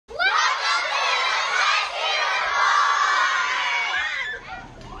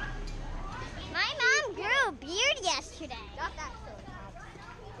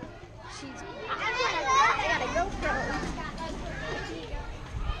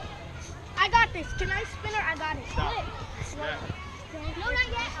got this. Can I spin her? I got it. Stop. No, not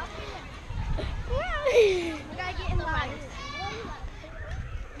yet. We gotta get in the line.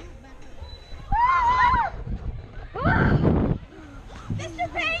 Mr.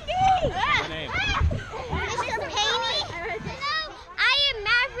 Pangy! What's your name? Mr. Paney? Hello, I am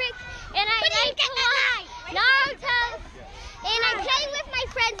Maverick, and I like to watch Naruto, and I play with my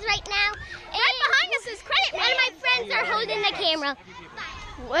friends right now. And right behind us is Credit. One of my friends are holding the camera.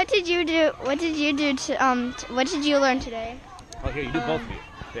 What did you do? What did you do to what did you learn today? Oh, here, you do both of you.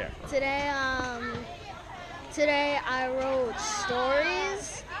 There. Today I wrote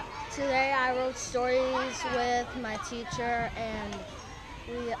stories. Today I wrote stories with my teacher, and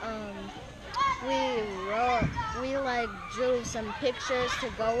we like drew some pictures to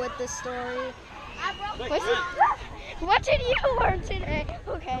go with the story. What did you learn today?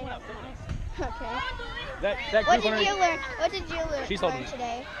 Okay. Okay. What did you learn? What did you learn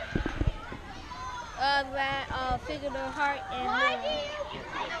today? That figure the heart and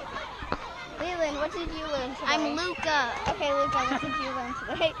Leland, what did you learn today? I'm Luca. Okay, Luca, what did you learn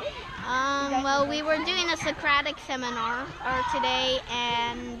today? Well, we were doing a Socratic seminar today,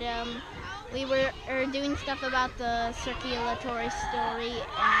 and we were doing stuff about the circulatory story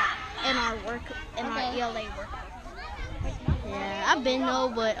in our work, in our ELA work. yeah, I've been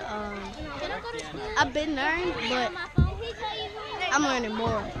learning, but I'm learning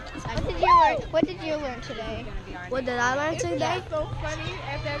more. What did you learn today? What did I learn today? So funny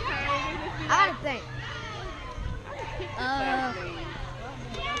at that time. I think.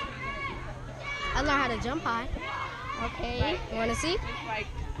 I learned how to jump high. Okay. You want to see? It's like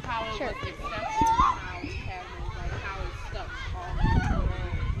how it Sure. was successful, how cameras, like how it stuck all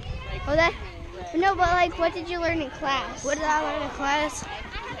like, Oh, that. No, but like, what did you learn in class? What did I learn in class?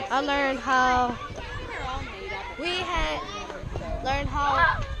 I learned how we had learned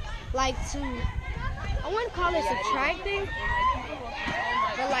how like to, I wouldn't call it subtracting,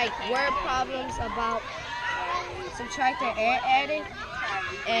 but like word problems about subtracting and adding,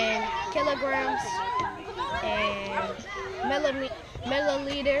 and kilograms and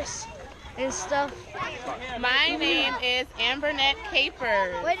milliliters and stuff. My name is Ambernette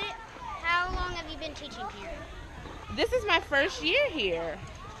Capers. How long have you been teaching here? This is my first year here.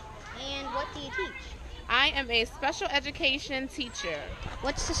 And what do you teach? I am a special education teacher.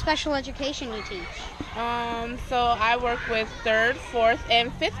 What's the special education you teach? So I work with 3rd, 4th,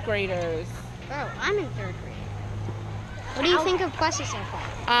 and 5th graders. Oh, I'm in 3rd grade. What do you think of Plessy so far?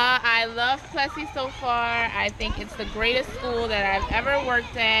 I love Plessy so far. I think it's the greatest school that I've ever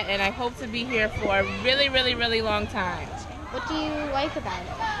worked at, and I hope to be here for a really, really, really long time. What do you like about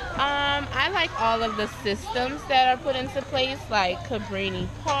it? I like all of the systems that are put into place, like Cabrini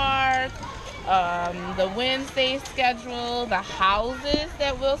Park, the Wednesday schedule, the houses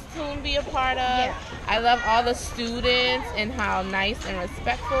that we'll soon be a part of. Yeah. I love all the students and how nice and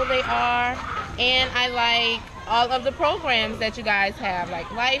respectful they are. And I like all of the programs that you guys have,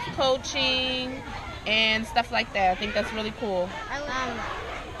 like life coaching and stuff like that. I think that's really cool.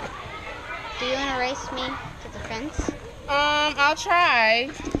 Do you want to race me to the fence? I'll try. Ooh,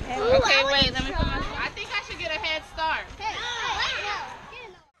 Okay, I wait, wanna let me put my, I think I should get a head start.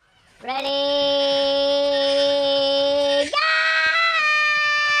 Ready? Go!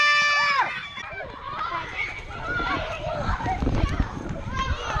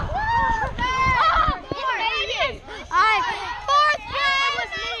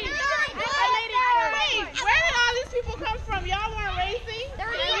 Where did all these people come from? Y'all weren't racing?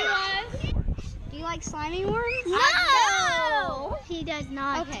 Do you like slimy worms? No! He does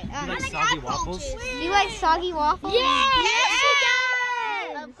not. Okay. You like soggy waffles? Do you like soggy waffles? Yes, she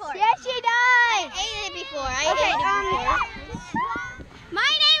does. Of course. Yes, she does. I ate it before. My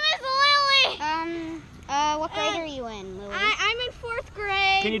name is Lily. What grade are you in, Lily? I'm in 4th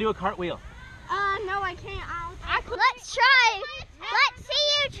grade. Can you do a cartwheel? No, I can't.